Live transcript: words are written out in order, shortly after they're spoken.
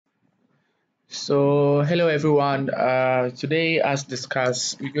So, hello everyone. Today, as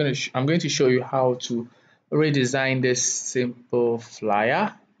discussed, I'm going to show you how to redesign this simple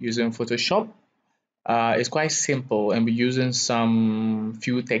flyer using Photoshop. It's quite simple, and we're using some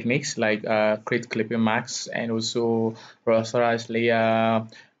few techniques like create clipping marks and also rasterize layer,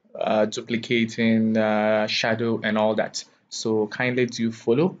 duplicating shadow, and all that. So, kindly do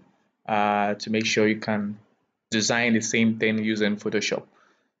follow to make sure you can design the same thing using Photoshop.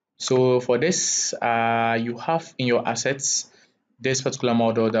 So for this, you have in your assets this particular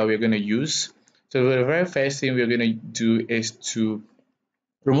model that we're going to use. So the very first thing we're going to do is to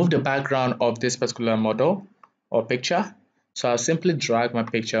remove the background of this particular model or picture. So I'll simply drag my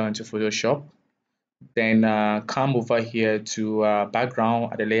picture into Photoshop, then come over here to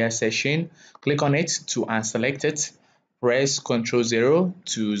background at the layer section, click on it to unselect it, press Ctrl 0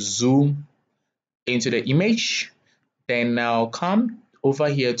 to zoom into the image. Then now come over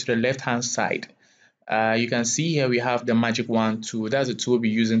here to the left hand side. You can see here we have the magic wand tool. That's the tool we'll be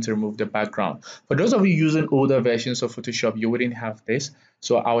using to remove the background. For those of you using older versions of Photoshop, you wouldn't have this.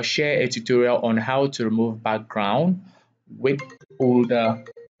 So I'll share a tutorial on how to remove background with older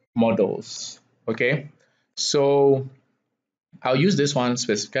models. Okay, so I'll use this one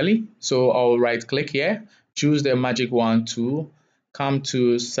specifically. So I'll right click here, choose the magic wand tool, come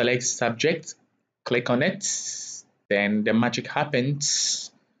to select subject, click on it, then the magic happens.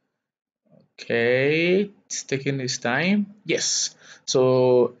 Okay, it's taking this time. Yes,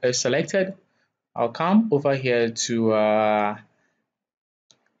 so it's selected. I'll come over here to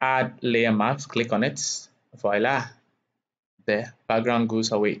add layer mask, click on it. Voila, the background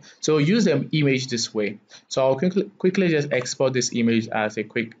goes away. So use the image this way. So I'll quickly just export this image as a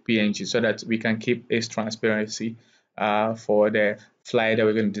quick PNG so that we can keep its transparency for the flyer that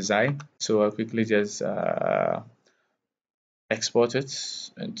we're going to design. So I'll quickly just export it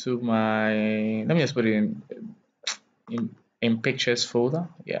into my, let me just put it in pictures folder.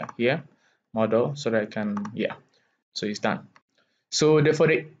 Yeah, here, model, so that I can, yeah, so it's done. So for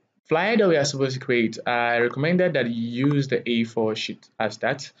the flyer that we are supposed to create, I recommended that you use the A4 sheet as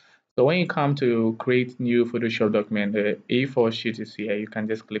that. So when you come to create new Photoshop document, the A4 sheet is here. You can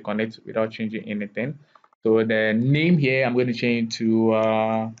just click on it without changing anything. So the name here, I'm going to change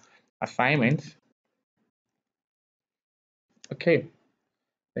to assignment. Okay,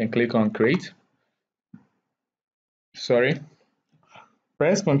 then click on create. Sorry,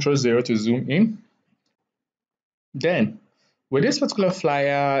 press Ctrl 0 to zoom in. Then with this particular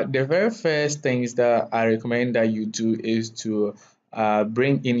flyer, the very first things that I recommend that you do is to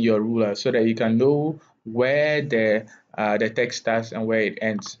bring in your ruler so that you can know where the text starts and where it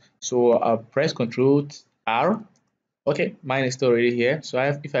ends. So I'll press Control R. Okay, mine is still already here.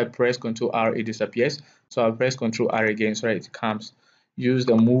 So if I press Control R, it disappears. So I'll press Control R again so that it comes. Use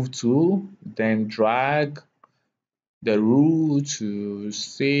the move tool, then drag the rule to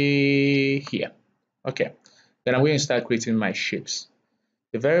say here. Okay, then I'm going to start creating my shapes.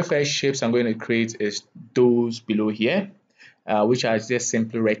 The very first shapes I'm going to create is those below here, which are just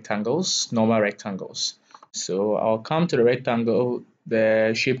simply rectangles, normal rectangles. So I'll come to the rectangle,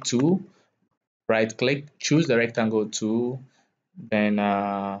 the shape tool, right click, choose the rectangle tool, then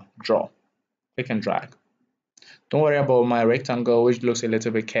draw, click and drag. Don't worry about my rectangle, which looks a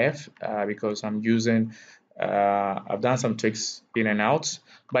little bit curved because I'm using, I've done some tricks in and out.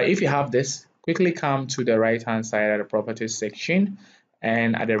 But if you have this, quickly come to the right hand side of the properties section,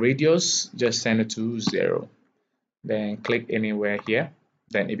 and at the radius, just send it to 0. Then click anywhere here,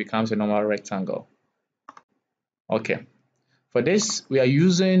 then it becomes a normal rectangle. Okay, for this, we are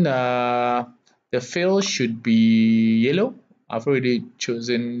using the fill should be yellow. I've already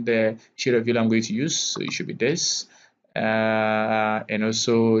chosen the shade of yellow I'm going to use, so it should be this. And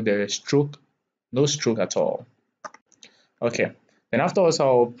also the stroke, no stroke at all. Okay, then afterwards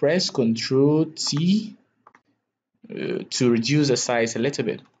I'll press Ctrl T to reduce the size a little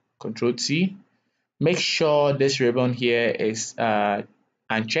bit. Ctrl T. Make sure this ribbon here is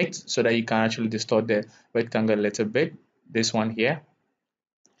unchecked so that you can actually distort the rectangle a little bit. This one here.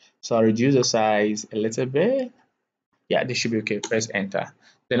 So I'll reduce the size a little bit. Yeah, this should be okay. Press enter.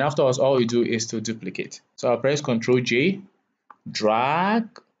 Then afterwards, all you do is to duplicate. So I'll press Ctrl J, drag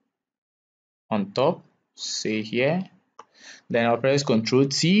on top, say here. Then I'll press Ctrl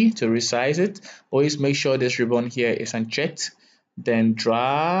T to resize it. Always make sure this ribbon here is unchecked. Then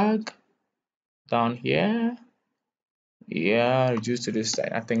drag down here. Yeah, reduce to this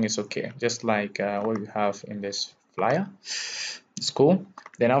side. I think it's okay. Just like what we have in this flyer. It's cool.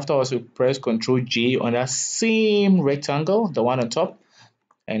 Then afterwards, we press Ctrl J on that same rectangle, the one on top,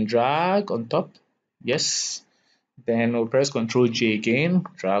 and drag on top. Yes. Then we'll press Ctrl J again,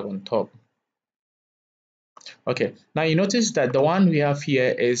 drag on top. Okay, now you notice that the one we have here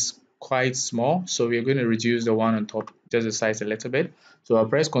is quite small, so we're going to reduce the one on top, just the size a little bit. So I'll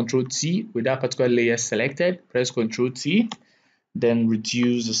press Ctrl T with that particular layer selected, press Ctrl T, then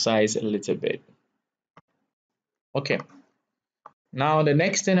reduce the size a little bit. Okay, now the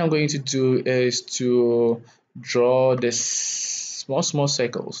next thing I'm going to do is to draw this small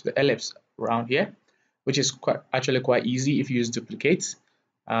circles, the ellipse around here, which is actually quite easy if you use duplicates.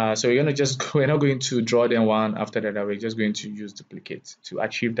 So we're gonna just we're not going to draw them one after the other. We're just going to use duplicates to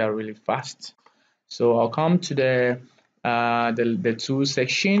achieve that really fast. So I'll come to the tool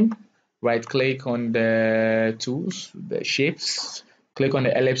section, right click on the tools, the shapes, click on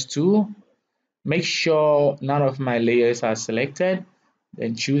the ellipse tool, make sure none of my layers are selected,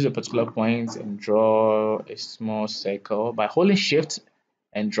 then choose a particular point and draw a small circle by holding shift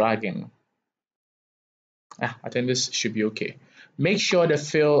and dragging. I think this should be okay. Make sure the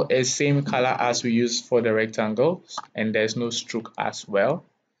fill is same color as we used for the rectangle and there's no stroke as well.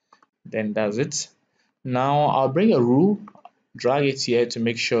 Then that's it. Now I'll bring a rule, drag it here to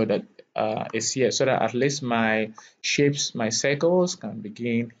make sure that it's here so that at least my shapes, my circles can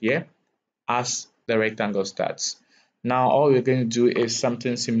begin here as the rectangle starts. Now all we're going to do is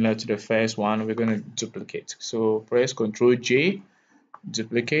something similar to the first one. We're going to duplicate. So press Ctrl J,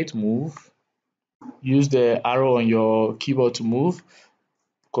 duplicate, move. Use the arrow on your keyboard to move.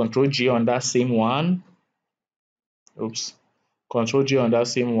 Ctrl J on that same one. Oops. Ctrl J on that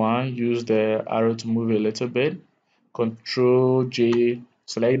same one. Use the arrow to move a little bit. Ctrl J,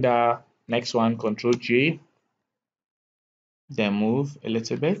 select that next one, Ctrl J, then move a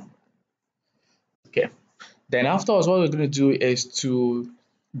little bit. Okay. Then afterwards, what we're going to do is to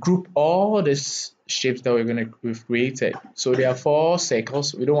group all these shapes that we've created. So there are 4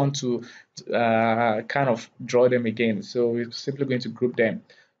 circles. We don't want to kind of draw them again. So we're simply going to group them.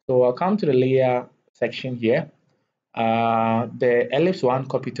 So I'll come to the layer section here. The ellipse 1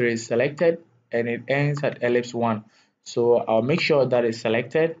 copy 3 is selected and it ends at ellipse 1. So I'll make sure that is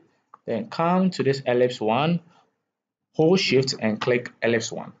selected. Then come to this ellipse 1, hold shift and click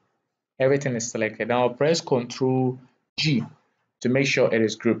ellipse 1. Everything is selected. Now press Ctrl G to make sure it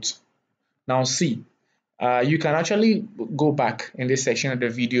is grouped. Now see, you can actually go back in this section of the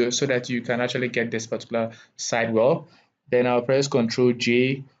video so that you can actually get this particular side well. Then I'll press Ctrl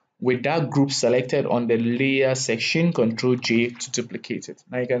J with that group selected on the layer section, Ctrl J to duplicate it.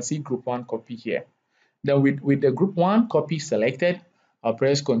 Now you can see group 1 copy here. Then with the group 1 copy selected, I'll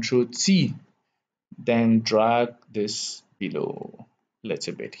press Ctrl T, then drag this below a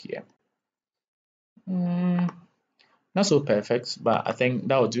little bit here. Not so perfect, but I think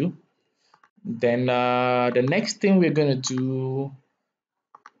that'll do. Then the next thing we're going to do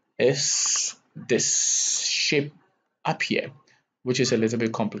is this shape up here, which is a little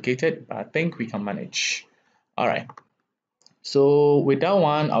bit complicated, but I think we can manage. All right. So with that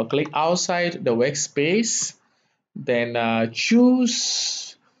one, I'll click outside the workspace, then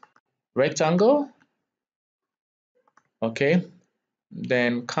choose rectangle. Okay.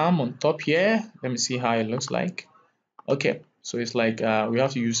 Then come on top here. Let me see how it looks like. Okay. So it's like we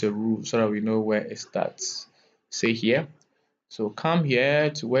have to use a rule so that we know where it starts. Say here. So come here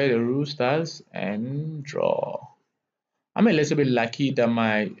to where the rule starts and draw. I'm a little bit lucky that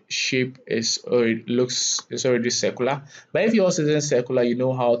my shape is already circular. But if yours isn't circular, you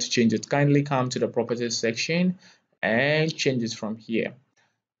know how to change it. Kindly come to the properties section and change it from here.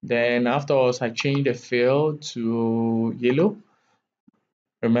 Then afterwards, I change the fill to yellow.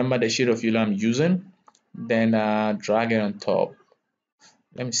 Remember the shade of yellow I'm using. Then drag it on top.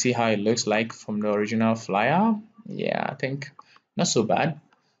 Let me see how it looks like from the original flyer. Yeah, I think not so bad.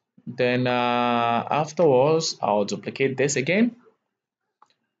 Then afterwards, I'll duplicate this again.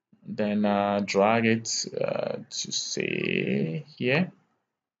 Then drag it to say here.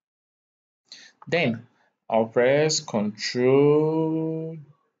 Then I'll press Ctrl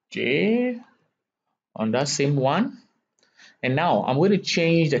J on that same one. And now I'm going to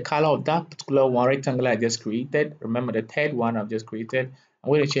change the color of that particular one rectangle I just created. Remember the third one I've just created. I'm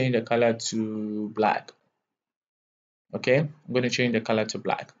going to change the color to black. Okay, I'm going to change the color to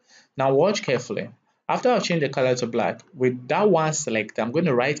black. Now watch carefully. After I've changed the color to black, with that one selected, I'm going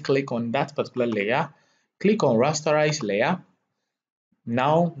to right click on that particular layer, click on rasterize layer.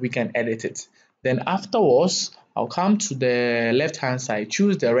 Now we can edit it. Then afterwards, I'll come to the left hand side,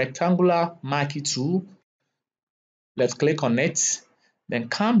 choose the rectangular marquee tool, left click on it, then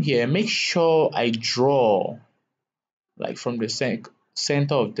come here, make sure I draw like from the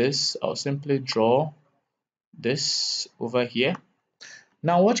center of this. I'll simply draw this over here.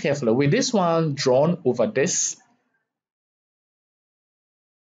 Now watch carefully. With this one drawn over this,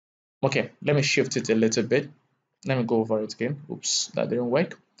 Okay, let me shift it a little bit. Let me go over it again. Oops, that didn't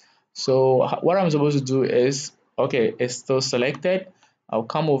work. So what I'm supposed to do is, okay, it's still selected. I'll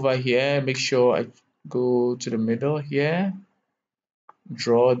come over here, make sure I go to the middle here,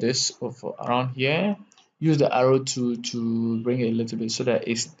 draw this over around here, use the arrow to bring it a little bit so that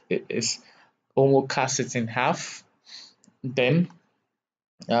it's almost cast it in half. Then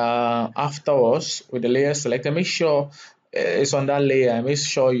afterwards, with the layer selected, make sure it's on that layer and make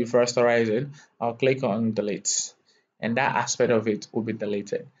sure you rasterize it. I'll click on delete, and that aspect of it will be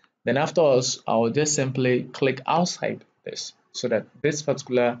deleted. Then afterwards, I'll just simply click outside this so that this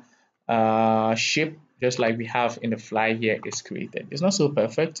particular shape, just like we have in the fly here, is created. It's not so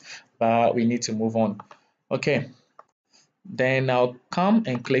perfect, but we need to move on. Okay, then I'll come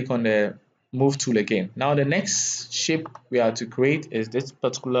and click on the move tool again. Now the next shape we are to create is this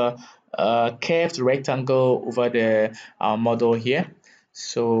particular curved rectangle over the model here.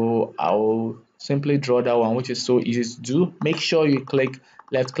 So I'll simply draw that one, which is so easy to do. Make sure you click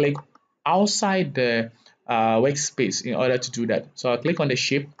left click outside the workspace in order to do that. So I'll click on the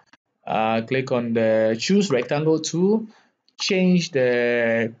shape, click on the choose rectangle tool, change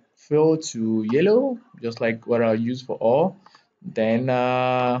the fill to yellow, just like what I'll use for all. Then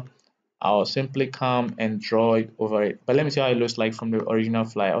I'll simply come and draw it over it. But let me see how it looks like from the original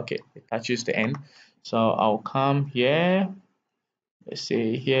flyer. Okay, it touches the end. So I'll come here. Let's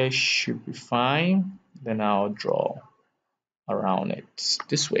say here should be fine. Then I'll draw around it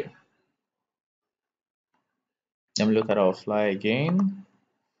this way. Let me look at our flyer again.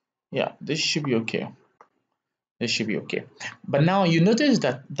 Yeah, this should be okay. This should be okay. But now you notice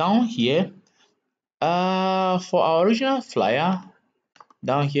that down here, for our original flyer,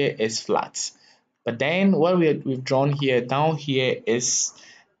 down here is flat. But then what we've drawn here down here is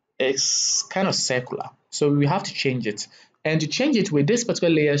kind of circular. So we have to change it. And to change it with this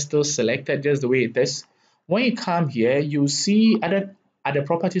particular layer still selected just the way it is, when you come here, you see at the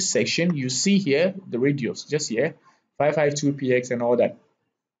properties section, you see here the radius, just here, 552px and all that.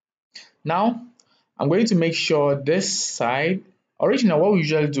 Now, I'm going to make sure this side, original, what we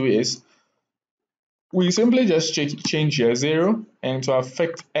usually do is we simply just change here 0 and to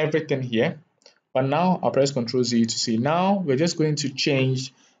affect everything here. But now I'll press Ctrl Z to see. Now we're just going to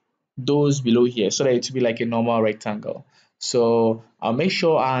change those below here so that it will be like a normal rectangle. So I'll make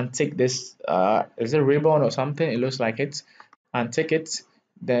sure I untick this, is it ribbon or something? It looks like it. Untick it.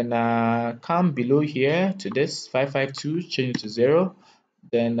 Then come below here to this 552, change it to 0.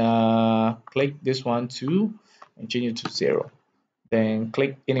 Then click this one too and change it to 0. Then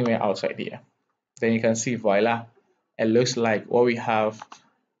click anywhere outside here. Then you can see, voila, it looks like what we have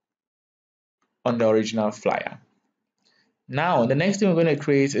on the original flyer. Now the next thing we're going to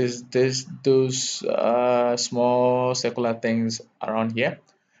create is those small circular things around here,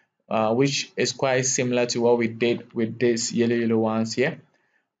 which is quite similar to what we did with these yellow ones here.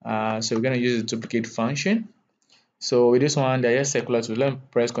 So we're going to use the duplicate function. So with this one, they're just circular. So let me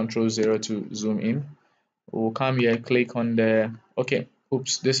press Ctrl 0 to zoom in. We'll come here, click on the, okay,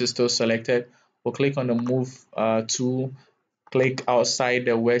 oops, this is still selected. We'll click on the move tool, click outside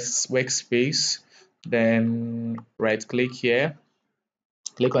the workspace, then right click here,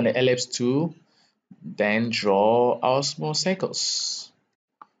 click on the ellipse tool, then draw our small circles.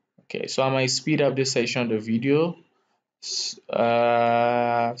 Okay, so I might speed up this section of the video so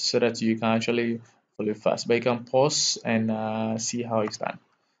that you can actually follow fast, but you can pause and see how it's done.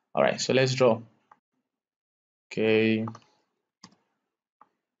 All right, so let's draw. Okay,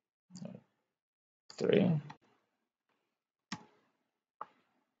 3.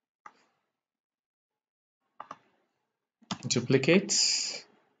 Duplicate.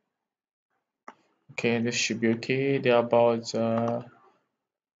 Okay, this should be okay. There are about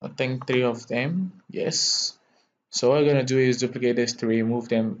I think 3 of them. Yes. So what we're going to do is duplicate these 3, move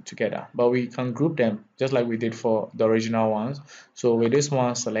them together. But we can group them just like we did for the original ones. So with this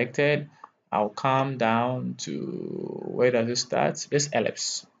one selected, I'll come down to, where does it start? This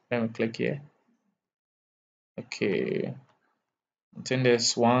ellipse. Let me click here. Okay. I think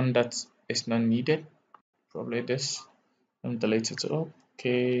there's one that is not needed. Probably this. Let me delete it.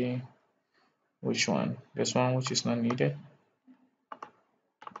 Okay. Which one? This one which is not needed.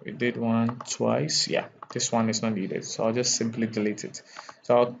 We did one twice. Yeah, this one is not needed, so I'll just simply delete it.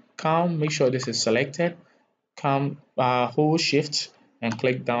 So I'll come, make sure this is selected, come hold shift and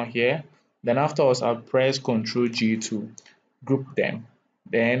click down here. Then afterwards I'll press Ctrl G to group them.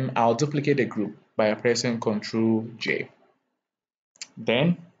 Then I'll duplicate the group by pressing Ctrl J.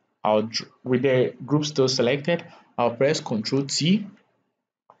 Then with the group still selected, I'll press Ctrl T.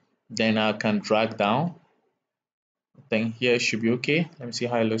 Then I can drag down. Then here should be okay. Let me see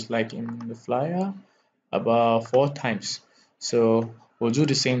how it looks like in the flyer. About 4 times. So we'll do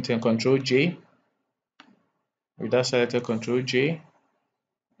the same thing. Control J. With that selected, Control J.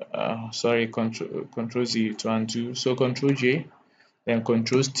 Sorry, Control Z to undo. So Control J, then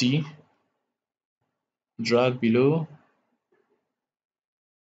Control T, drag below,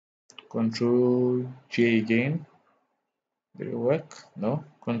 Control J again. Did it work? No.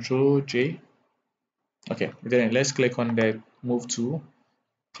 Control J. Okay, then let's click on the move tool.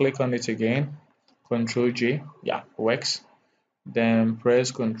 Click on it again. Control J. Yeah, works. Then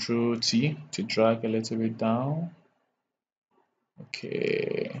press Control T to drag a little bit down.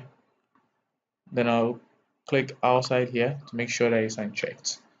 Okay. Then I'll click outside here to make sure that it's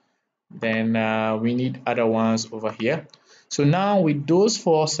unchecked. Then we need other ones over here. So now with those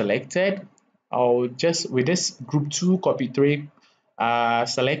 4 selected, I'll just with this group 2 copy 3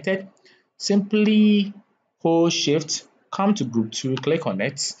 selected, simply hold shift, come to group 2, click on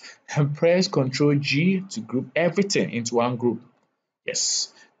it, and press Control G to group everything into one group.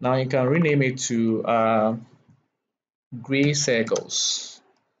 Yes. Now you can rename it to gray circles.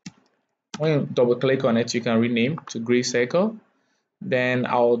 When you double click on it, you can rename to gray circle. Then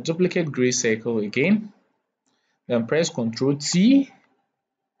I'll duplicate gray circle again. Then press Control T.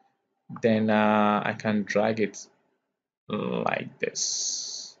 Then I can drag it like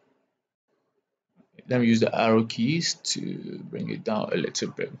this. Let me use the arrow keys to bring it down a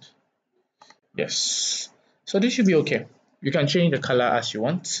little bit. Yes. So this should be okay. You can change the color as you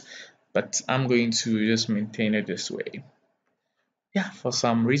want, but I'm going to just maintain it this way. Yeah, for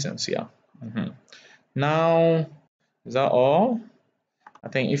some reasons, yeah. Now, is that all? I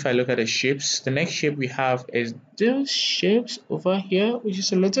think if I look at the shapes, the next shape we have is these shapes over here, which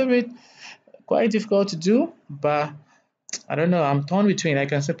is a little bit quite difficult to do, but I don't know, I'm torn between. I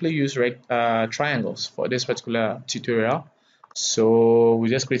can simply use triangles for this particular tutorial. So we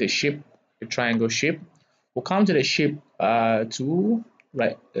just create a shape, a triangle shape. We'll come to the shape tool,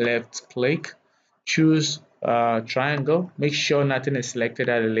 right, left click, choose triangle, make sure nothing is selected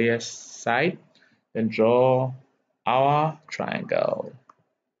at the layer side, then draw our triangle.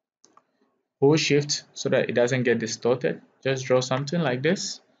 Hold shift so that it doesn't get distorted. Just draw something like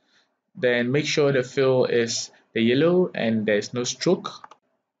this. Then make sure the fill is the yellow and there's no stroke.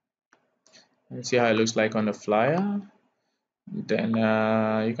 Let's see how it looks like on the flyer. Then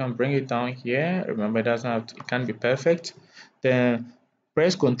you can bring it down here. Remember, it doesn't have to, it can't be perfect. Then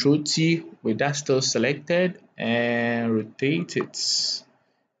press Ctrl T with that still selected and rotate it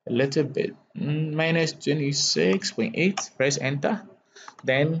a little bit. Minus 26.8. Press enter.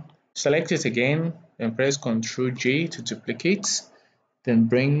 Then select it again. Then press Ctrl J to duplicate. Then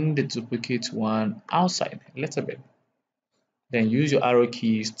bring the duplicate one outside a little bit. Then use your arrow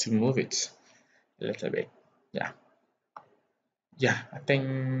keys to move it a little bit. Yeah, I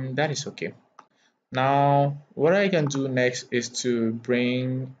think that is okay. Now what I can do next is to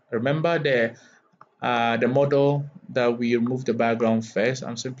bring, remember the model that we removed the background first.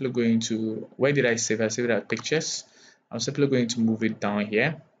 I'm simply going to, where did I save it? I saved it at pictures. I'm simply going to move it down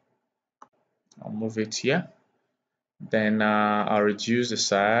here. I'll move it here. Then I'll reduce the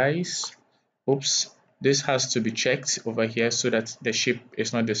size. Oops, this has to be checked over here so that the shape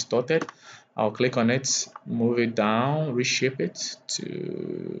is not distorted. I'll click on it, move it down, reshape it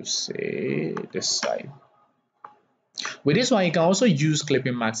to say this side. With this one, you can also use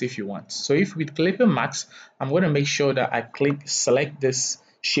clipping max if you want. So if with clipping max, I'm going to make sure that I select this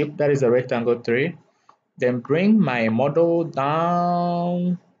shape that is a rectangle 3, then bring my model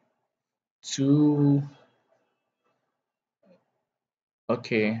down to,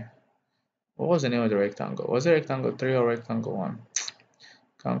 okay, what was the name of the rectangle? Was it rectangle 3 or rectangle 1?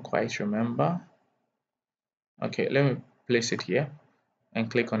 Can't quite remember. Okay, let me place it here and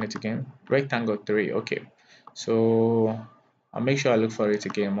click on it again. Rectangle 3, okay. So I'll make sure I look for it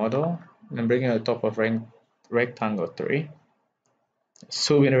again, model, and then bring it on top of rectangle 3.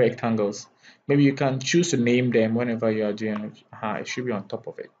 So many rectangles. Maybe you can choose to name them whenever you are doing it. It should be on top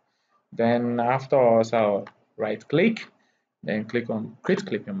of it. Then afterwards, I'll right click, then click on create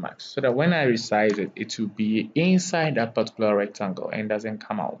clipping mask so that when I resize it, it will be inside that particular rectangle and doesn't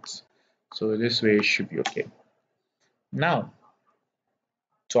come out. So this way it should be okay. Now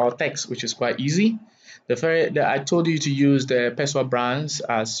to our text, which is quite easy. I told you to use the Pessoa Brands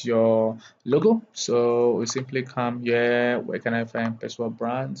as your logo. So we simply come here. Where can I find Pessoa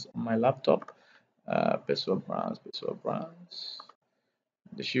Brands on my laptop? Pessoa Brands.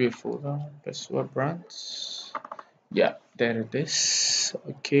 The should folder. Pessoa Brands. Yeah, there it is.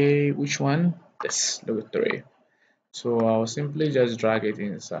 Okay, which one? This logo 3. So I'll simply just drag it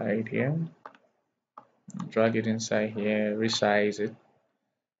inside here. drag it inside here, resize it,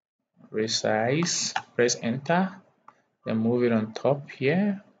 resize, press enter, then move it on top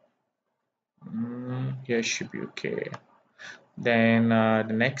here. Here should be okay. Then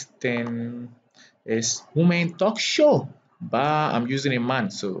the next thing is women talk show. But I'm using a man,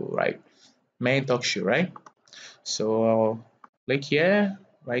 so right, men talk show, right? So I'll click here,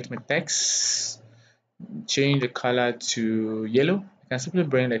 write my text, change the color to yellow. You can simply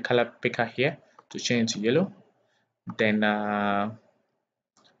bring the color picker here to change to yellow. Then the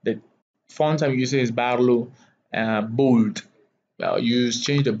font I'm using is Barlow Bold. I'll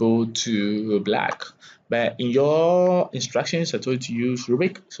change the bold to black. But in your instructions, I told you to use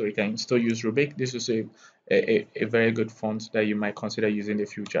Rubik, so you can still use Rubik. This is a very good font that you might consider using in the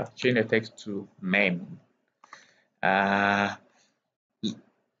future. Change the text to men. Uh,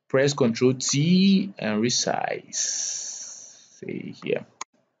 Press Ctrl T and resize. Say here.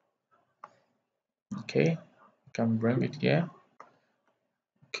 Okay, you can bring it here.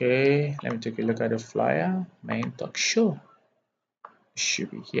 Okay, let me take a look at the flyer. Main talk show.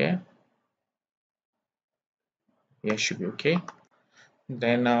 Should be here. Here should be okay.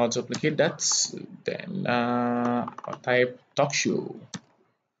 Then I'll duplicate that. Then I'll type talk show.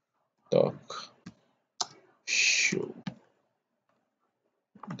 Talk show.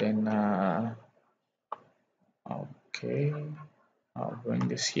 Then okay, I'll bring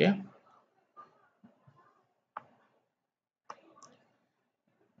this here.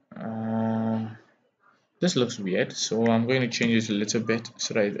 This looks weird, so I'm going to change it a little bit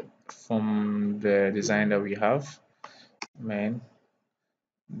so that from the design that we have, man.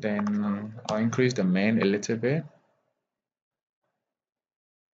 Then I'll increase the man a little bit.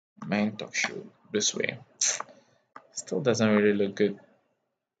 Man talk show this way. Still doesn't really look good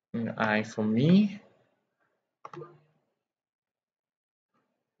in the eye for me.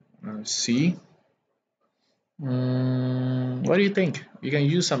 Let's see. What do you think? You can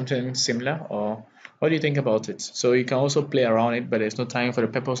use something similar, or what do you think about it? So you can also play around it, but there's no time for the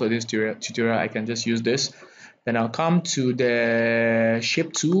purpose of this tutorial. I can just use this. Then I'll come to the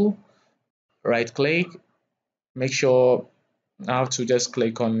shape tool, right click, make sure I have to just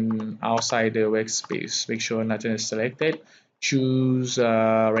click on outside the workspace, make sure nothing is selected, choose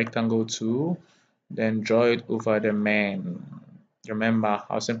rectangle tool, then draw it over the man. Remember,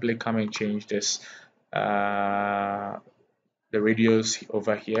 I'll simply come and change this the radius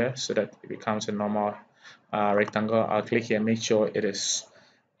over here so that it becomes a normal rectangle. I'll click here, make sure it is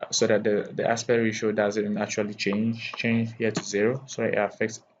so that the aspect ratio doesn't actually change here to 0, so it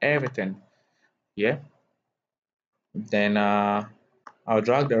affects everything here. Then I'll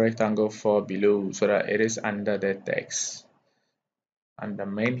drag the rectangle for below so that it is under the text under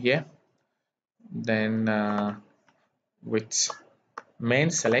main here. Then with main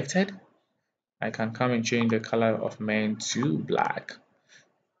selected, I can come and change the color of main to black.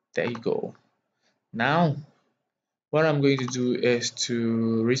 There you go. Now what I'm going to do is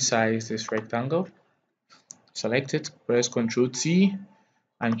to resize this rectangle. Select it, press Ctrl T,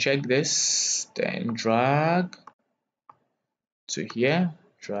 and check this, then drag to here,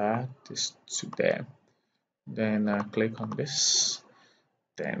 drag this to there. Then click on this.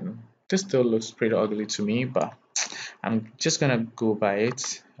 Then this still looks pretty ugly to me, but I'm just gonna go by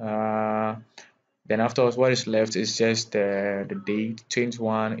it. Then afterwards, what is left is just the date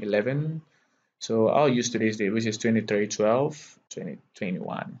 21/11. So I'll use today's date, which is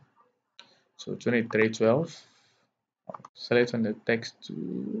 23/12/2021. So 23/12. Select on the text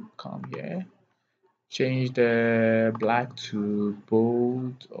to come here. Change the black to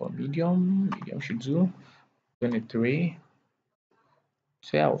bold or medium. Medium should do.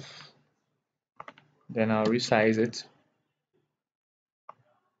 23/12. Then I'll resize it.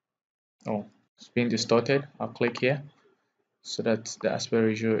 Oh, it's being distorted. I'll click here so that the aspect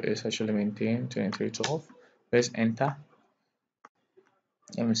ratio is actually maintained 23/12. Press enter.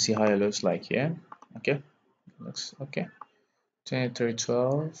 Let me see how it looks like here. Okay, looks okay.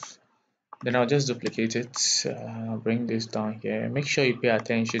 23/12. Then I'll just duplicate it, bring this down here. Make sure you pay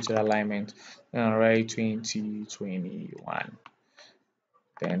attention to the alignment. Then I'll write 2021.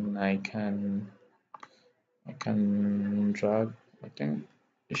 Then I can drag. I think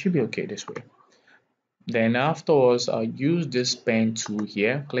it should be okay this way. Then afterwards, I'll use this pen tool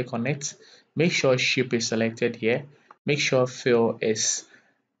here. Click on it. Make sure shape is selected here. Make sure fill is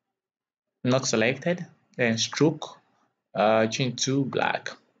not selected. Then stroke, change to black.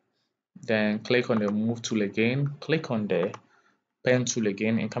 Then click on the move tool again. Click on the pen tool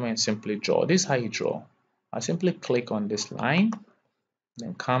again and come and simply draw. This is how you draw. I simply click on this line,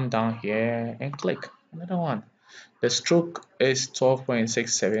 then come down here and click another one. The stroke is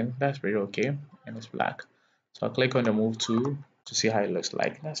 12.67. That's pretty okay, and it's black. So I'll click on the move tool to see how it looks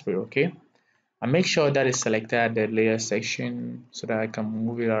like. That's pretty okay. And make sure that is selected at the layer section so that I can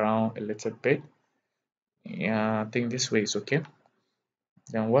move it around a little bit. Yeah, I think this way is okay.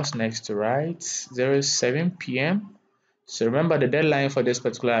 Then what's next to write? 07 p.m. So remember the deadline for this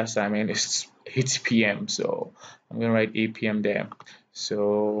particular assignment is 8 p.m. So I'm gonna write 8 p.m. there.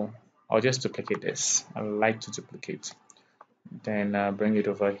 So I'll just duplicate this. I like to duplicate. Then bring it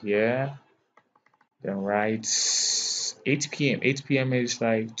over here. Then write 8 p.m. 8 p.m. is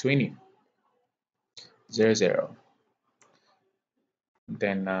like 20. 00.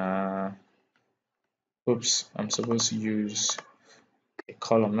 Then oops, I'm supposed to use a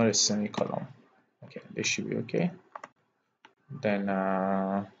column, not a semicolon. Okay, this should be okay. Then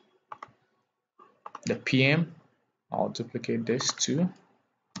the PM, I'll duplicate this too.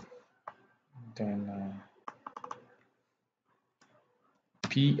 Then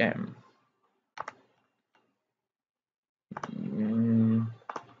PM.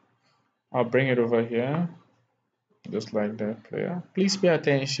 I'll bring it over here, just like that player. Please pay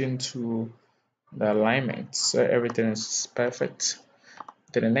attention to the alignment, so everything is perfect.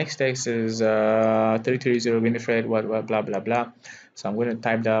 Then the next text is 330 Winifred, what, blah, blah, blah. So I'm going to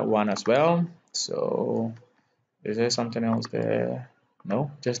type that one as well. So is there something else there?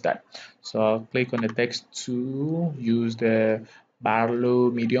 No, just that. So I'll click on the text to use the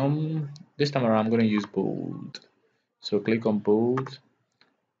Barlow medium. This time around, I'm going to use bold. So click on bold,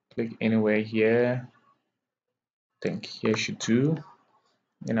 click anywhere here. I think here should do.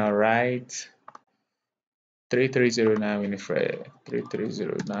 Then I'll write 3309 Winifred,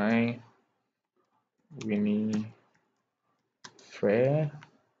 3309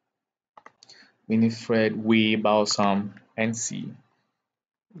 Winifred Way Balsam NC.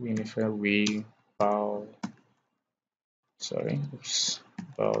 Winifred Way Balsam.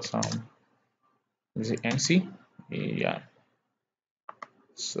 Is it NC? Yeah.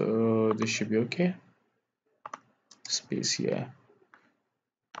 So this should be okay. Space here.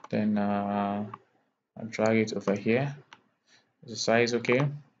 Then I'll drag it over here. Is the size okay?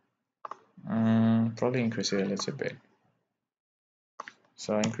 Probably increase it a little bit.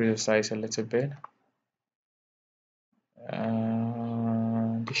 So I'll increase the size a little bit.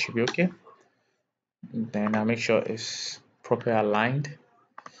 This should be okay. Then I'll make sure it's properly aligned.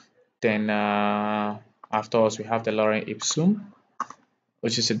 Then afterwards we have the lorem ipsum,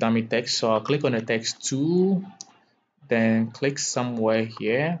 which is a dummy text. So I'll click on the text tool, then click somewhere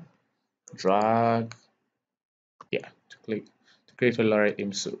here, drag, yeah, to create a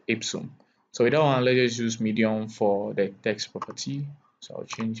lorem ipsum. So we don't want to let's use medium for the text property. So I'll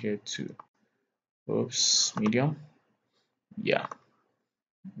change here to medium. Yeah.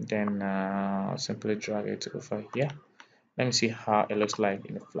 Then I'll simply drag it over here. Let me see how it looks like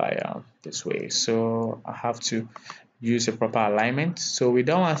in the flyer this way. So I have to use a proper alignment. So with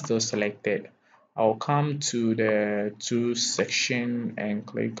that one still selected, I'll come to the to section and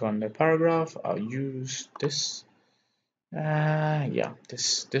click on the paragraph. I'll use this. Yeah,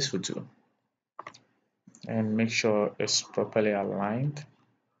 this will do, and make sure it's properly aligned.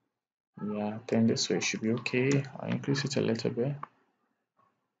 Yeah, then this way should be okay. I'll increase it a little bit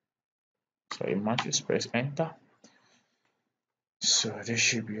so it matches. Press enter. So this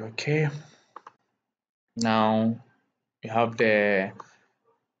should be okay. Now we have the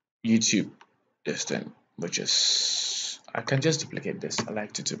YouTube thing, which is I can just duplicate this. I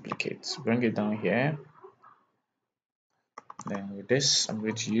like to duplicate. Bring it down here. Then with this, I'm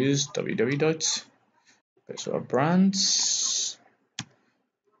going to use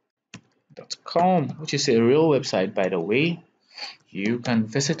www.persuabrands.com, which is a real website, by the way. You can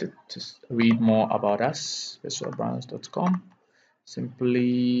visit it to read more about us. persuabrands.com.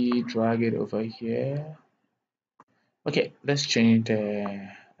 Simply drag it over here. Okay, let's change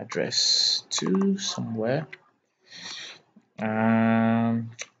the address to somewhere. Gurugu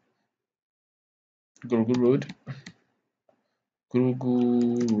Road.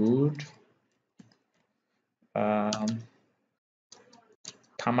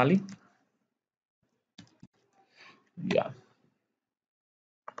 Tamale. Yeah.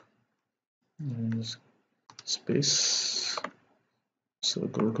 Space. So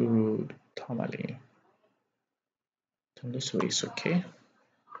Gurugu Road, Tamale. And this way is okay.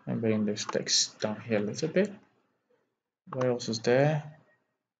 I'm bringing this text down here a little bit. What else is there?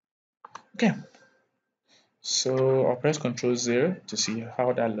 Okay. So I'll press Ctrl 0 to see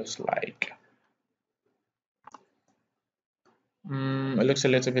how that looks like. It looks a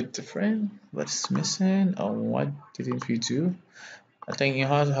little bit different. What's missing? Or what didn't we do? I think it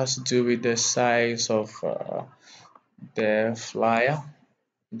has to do with the size of the flyer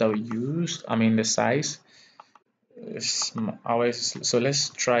that we use. I mean the size. Always, so let's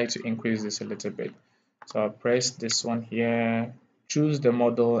try to increase this a little bit. So I'll press this one here, choose the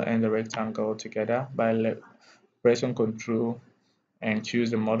model and the rectangle together by pressing Ctrl and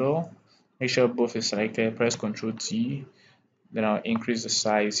choose the model. Make sure both is selected, press Ctrl T, then I'll increase the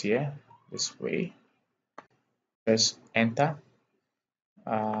size here this way, press enter.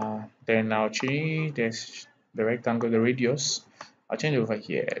 Then I'll change this, the rectangle, the radius. I'll change over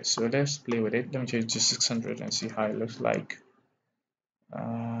here. So let's play with it. Let me change to 600 and see how it looks like.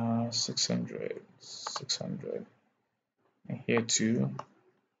 600, 600, and here too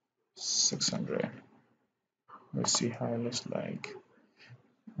 600. Let's see how it looks like.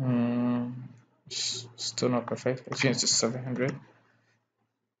 Still not perfect. I changed to 700.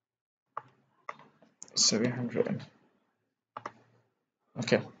 700.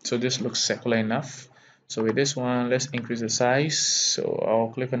 Okay, so this looks circular enough. So with this one, let's increase the size. So I'll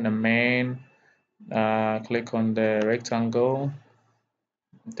click on the main, click on the rectangle,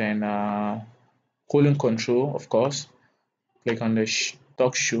 then colon control, of course, click on the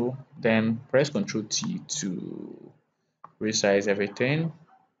talk show, then press Ctrl T to resize everything.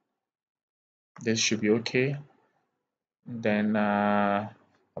 This should be okay. Then I'll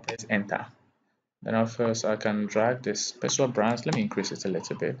press enter. Then I'll first I can drag this personal brands. Let me increase it a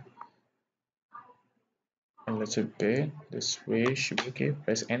little bit. This way should be okay.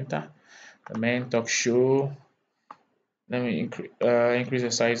 Press enter. The main talk show. Let me increase the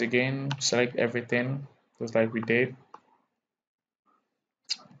size again. Select everything just like we did.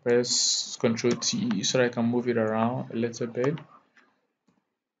 Press Ctrl T so that I can move it around a little bit.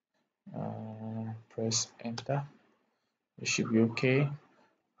 Press enter. It should be okay.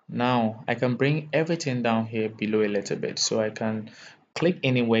 Now I can bring everything down here below a little bit, so I can click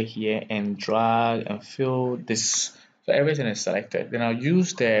anywhere here and drag and fill this. So everything is selected. Then I'll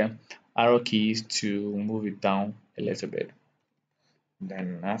use the arrow keys to move it down a little bit.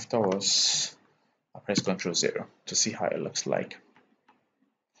 Then afterwards, I'll press Ctrl 0 to see how it looks like.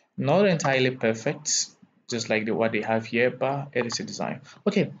 Not entirely perfect, just like what they have here, but it is a design.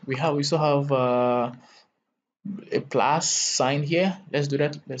 Okay, we still have a plus sign here. Let's do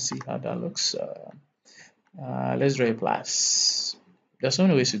that. Let's see how that looks. Let's draw a plus. There's so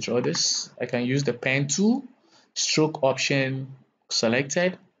many ways to draw this. I can use the pen tool, stroke option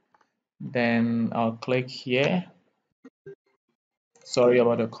selected, then I'll click here. Sorry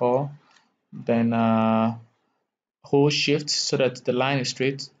about the call. Then hold shift so that the line is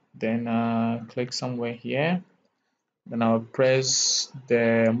straight. Then click somewhere here. Then I'll press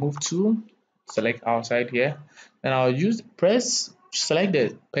the move tool, select outside here. Then I'll select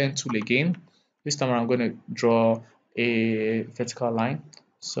the pen tool again. This time I'm going to draw a vertical line.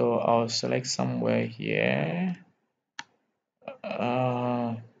 So I'll select somewhere here.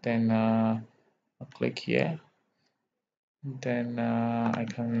 Then I'll click here. Then I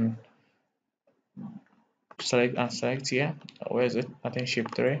can select here. Where is it? I think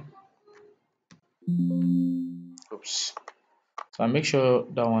shift 3. Oops. So I make sure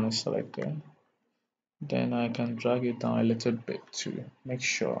that one is selected. Then I can drag it down a little bit to make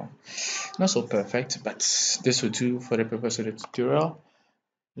sure. Not so perfect, but this will do for the purpose of the tutorial.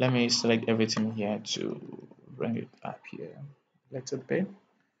 Let me select everything here to bring it up here a little bit.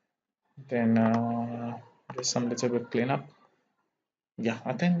 Then there's some little bit cleanup. Yeah,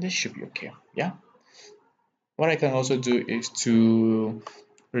 I think this should be okay. Yeah. What I can also do is to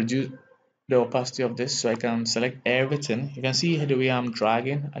reduce the opacity of this, so I can select everything. You can see the way I'm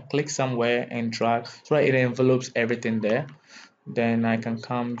dragging. I click somewhere and drag so that it envelopes everything there. Then I can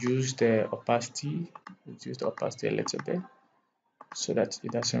come use the opacity, reduce the opacity a little bit so that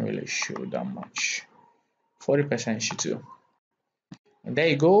it doesn't really show that much. 40% should do. And there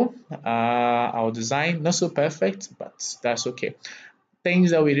you go. Our design not so perfect, but that's okay.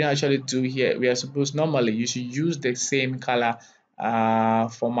 Things that we didn't actually do here, we are supposed normally you should use the same color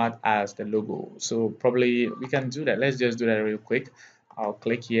format as the logo. So probably we can do that. Let's just do that real quick. I'll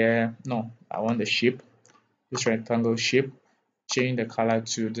click here. No, I want the shape, this rectangle shape. Change the color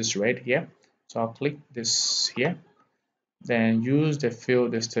to this red here. So I'll click this here. Then use the fill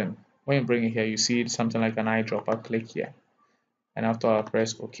this thing. When you bring it here, you see something like an eyedropper. Click here. And after I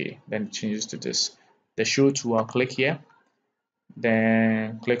press OK, then it changes to this. The show tool, I'll click here.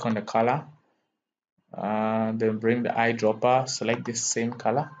 Then click on the color. Then bring the eyedropper, select the same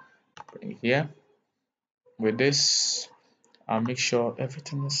color, bring it here. With this, I'll make sure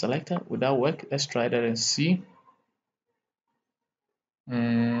everything is selected. Would that work? Let's try that and see.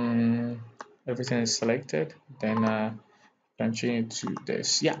 Everything is selected. Then can change it to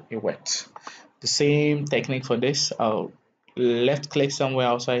this. Yeah, it worked. The same technique for this. I'll left click somewhere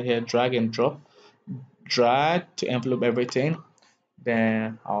outside here, drag and drop, drag to envelope everything.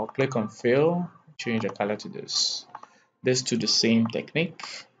 Then I'll click on fill, change the color to this. This to the same technique.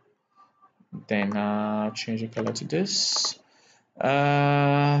 Then change the color to this.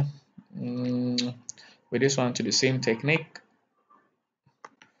 Uh, mm, with this one to the same technique,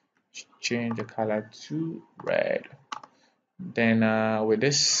 change the color to red. Then with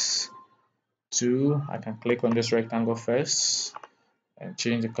this two, I can click on this rectangle first and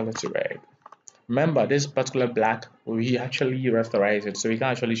change the color to red. Remember, this particular black, we actually rasterize it, so we can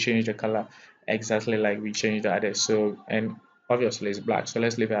actually change the color exactly like we changed the others. So, and obviously it's black, so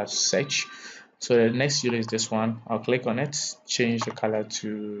let's leave it as such. So the next unit is this one. I'll click on it, change the color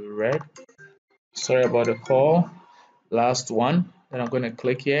to red. Sorry about the call. Last one. Then I'm going to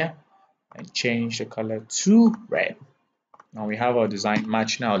click here and change the color to red. Now we have our design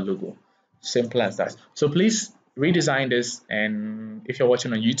matching our logo. Simple as that. So please redesign this, and if you're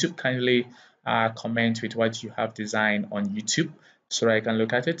watching on YouTube, kindly comment with what you have designed on YouTube so that I can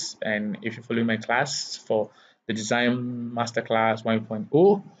look at it. And if you follow my class for the Design Masterclass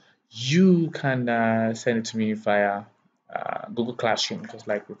 1.0, you can send it to me via Google Classroom, just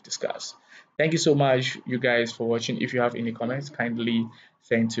like we've discussed. Thank you so much, you guys, for watching. If you have any comments, kindly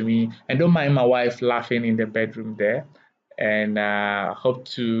send to me. And don't mind my wife laughing in the bedroom there. And hope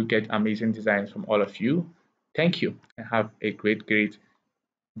to get amazing designs from all of you. Thank you and have a great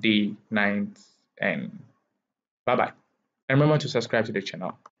day, night, and bye bye. And remember to subscribe to the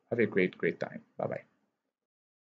channel. Have a great time. Bye bye.